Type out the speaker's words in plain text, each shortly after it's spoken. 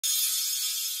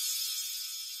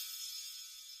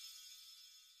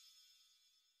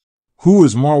Who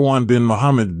is Marwan bin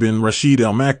Mohammed bin Rashid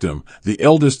Al Maktoum, the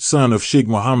eldest son of Sheikh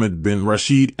Mohammed bin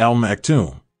Rashid Al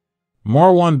Maktoum?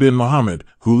 Marwan bin Mohammed,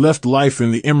 who left life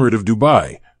in the Emirate of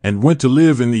Dubai and went to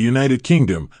live in the United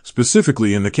Kingdom,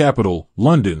 specifically in the capital,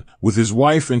 London, with his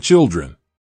wife and children.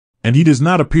 And he does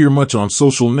not appear much on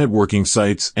social networking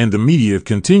sites and the media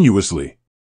continuously,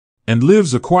 and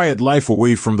lives a quiet life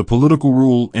away from the political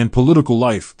rule and political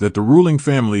life that the ruling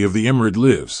family of the Emirate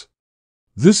lives.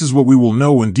 This is what we will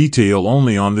know in detail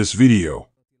only on this video.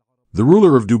 The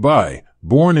ruler of Dubai,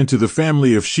 born into the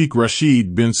family of Sheikh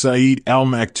Rashid bin Saeed Al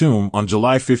Maktoum on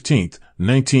July 15,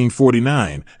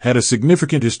 1949, had a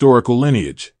significant historical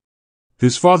lineage.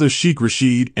 His father Sheikh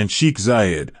Rashid and Sheikh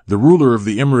Zayed, the ruler of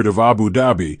the Emirate of Abu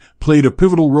Dhabi, played a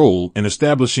pivotal role in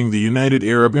establishing the United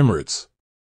Arab Emirates.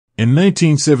 In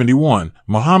 1971,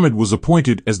 Mohammed was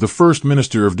appointed as the first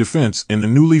Minister of Defense in the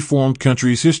newly formed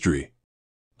country's history.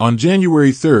 On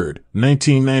January 3,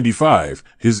 1995,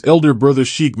 his elder brother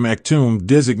Sheikh Maktoum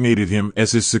designated him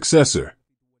as his successor.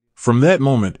 From that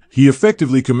moment, he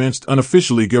effectively commenced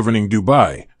unofficially governing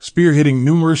Dubai, spearheading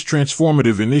numerous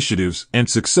transformative initiatives and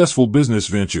successful business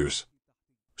ventures.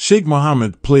 Sheikh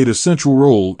Mohammed played a central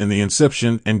role in the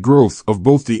inception and growth of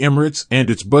both the Emirates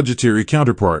and its budgetary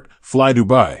counterpart, Fly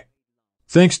Dubai.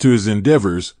 Thanks to his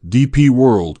endeavors, DP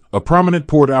World, a prominent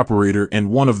port operator and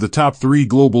one of the top 3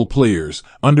 global players,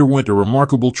 underwent a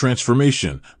remarkable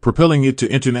transformation, propelling it to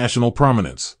international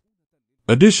prominence.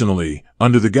 Additionally,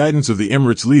 under the guidance of the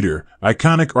Emirates leader,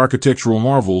 iconic architectural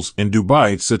marvels in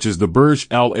Dubai such as the Burj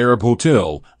Al Arab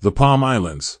Hotel, the Palm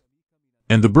Islands,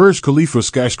 and the Burj Khalifa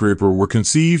skyscraper were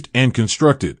conceived and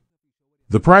constructed.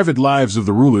 The private lives of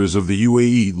the rulers of the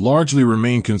UAE largely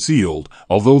remain concealed,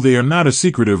 although they are not as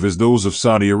secretive as those of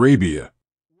Saudi Arabia.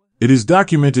 It is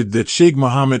documented that Sheikh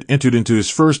Mohammed entered into his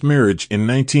first marriage in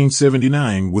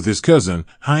 1979 with his cousin,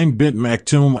 Hind bint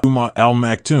Maktoum Al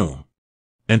Maktoum,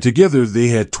 and together they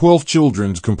had 12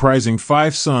 children comprising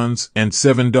 5 sons and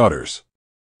 7 daughters.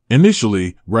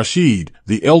 Initially, Rashid,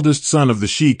 the eldest son of the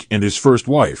Sheikh and his first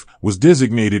wife, was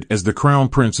designated as the Crown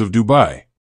Prince of Dubai.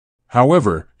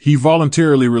 However, he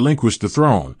voluntarily relinquished the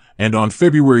throne, and on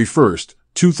February 1,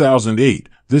 2008,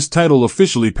 this title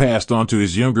officially passed on to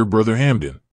his younger brother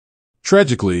Hamdan.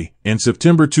 Tragically, in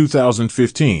September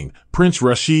 2015, Prince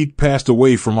Rashid passed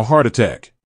away from a heart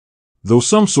attack, though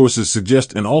some sources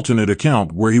suggest an alternate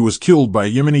account where he was killed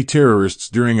by Yemeni terrorists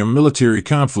during a military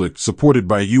conflict supported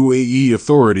by UAE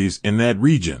authorities in that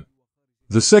region.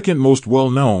 The second most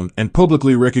well-known and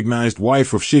publicly recognized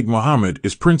wife of Sheikh Mohammed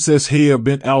is Princess Heir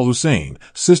bint al-Hussein,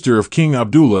 sister of King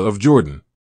Abdullah of Jordan,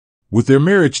 with their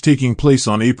marriage taking place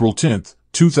on April 10,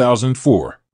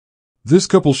 2004. This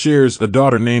couple shares a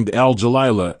daughter named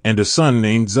Al-Jalila and a son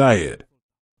named Zayed.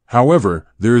 However,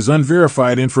 there is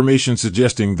unverified information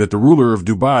suggesting that the ruler of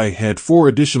Dubai had 4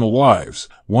 additional wives,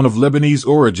 one of Lebanese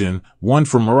origin, one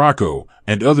from Morocco,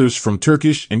 and others from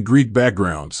Turkish and Greek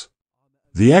backgrounds.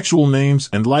 The actual names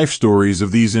and life stories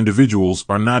of these individuals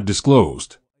are not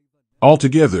disclosed.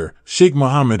 Altogether, Sheikh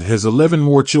Mohammed has 11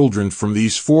 more children from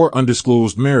these 4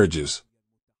 undisclosed marriages.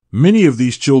 Many of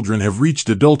these children have reached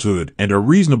adulthood and are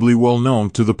reasonably well known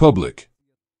to the public.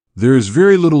 There is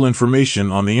very little information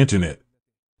on the internet,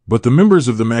 but the members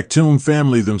of the Maktoum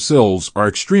family themselves are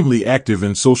extremely active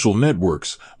in social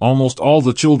networks. Almost all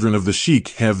the children of the Sheikh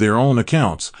have their own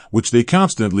accounts, which they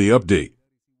constantly update.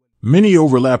 Many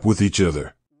overlap with each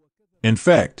other. In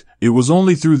fact, it was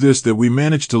only through this that we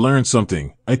managed to learn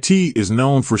something. It is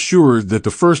known for sure that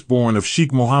the firstborn of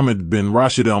Sheikh Mohammed bin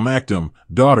Rashid Al Maktoum,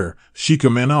 daughter,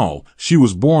 Sheikha Manal, she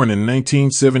was born in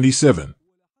 1977,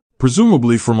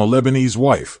 presumably from a Lebanese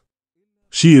wife.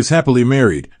 She is happily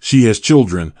married, she has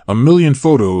children, a million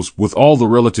photos with all the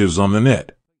relatives on the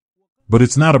net. But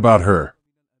it's not about her.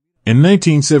 In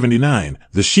 1979,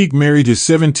 the Sheikh married his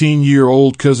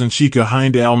 17-year-old cousin Sheikha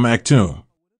Hind Al Maktoum.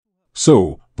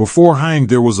 So, before Hind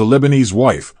there was a Lebanese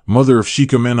wife, mother of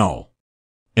Sheikha Manal.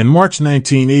 In March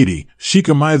 1980,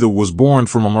 Sheikha Maida was born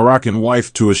from a Moroccan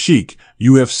wife to a Sheikh.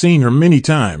 You have seen her many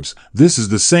times. This is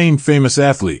the same famous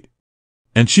athlete,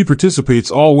 and she participates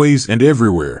always and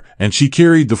everywhere, and she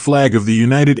carried the flag of the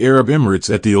United Arab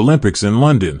Emirates at the Olympics in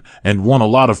London, and won a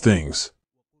lot of things.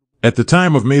 At the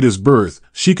time of Maida's birth,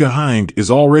 Sheikha Hind is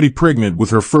already pregnant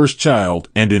with her first child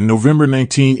and in November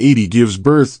 1980 gives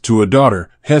birth to a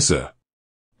daughter, Hessa.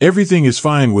 Everything is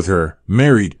fine with her,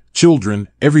 married, children,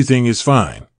 everything is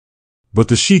fine. But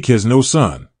the Sheikh has no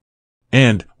son.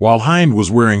 And, while Hind was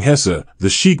wearing Hessa,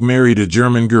 the Sheikh married a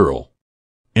German girl.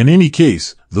 In any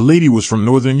case, the lady was from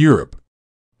Northern Europe.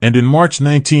 And in March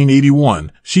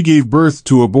 1981, she gave birth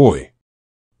to a boy.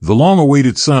 The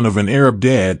long-awaited son of an Arab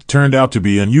dad turned out to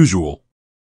be unusual.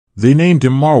 They named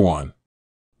him Marwan,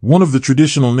 one of the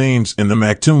traditional names in the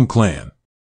Maktoum clan.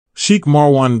 Sheikh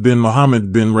Marwan bin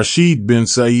Mohammed bin Rashid bin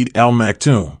Saeed al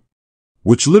Maktoum,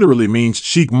 which literally means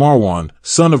Sheikh Marwan,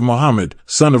 son of Mohammed,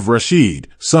 son of Rashid,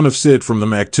 son of Said from the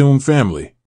Maktoum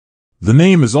family. The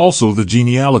name is also the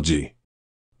genealogy.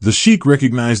 The Sheikh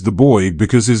recognized the boy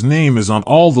because his name is on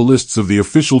all the lists of the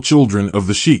official children of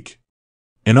the Sheikh.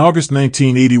 In August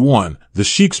 1981, the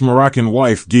Sheikh's Moroccan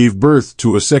wife gave birth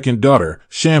to a second daughter,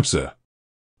 Shamsa.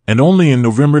 And only in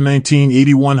November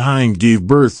 1981 Hind gave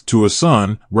birth to a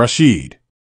son, Rashid.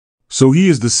 So he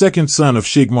is the second son of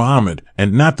Sheikh Mohammed,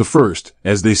 and not the first,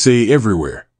 as they say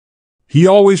everywhere. He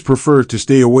always preferred to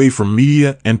stay away from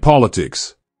media and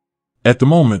politics. At the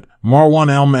moment,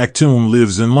 Marwan al Maktoum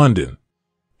lives in London.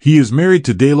 He is married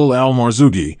to Dalal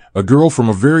al-Marzougi, a girl from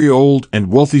a very old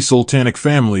and wealthy sultanic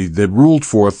family that ruled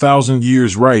for 1,000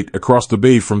 years right across the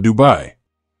bay from Dubai.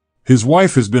 His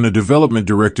wife has been a development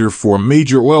director for a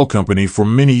major oil company for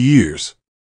many years.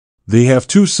 They have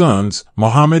 2 sons,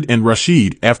 Mohammed and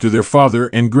Rashid, after their father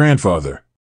and grandfather.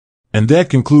 And that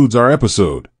concludes our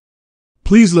episode.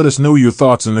 Please let us know your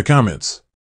thoughts in the comments.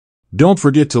 Don't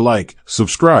forget to like,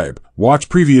 subscribe, watch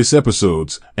previous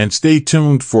episodes, and stay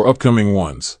tuned for upcoming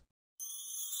ones.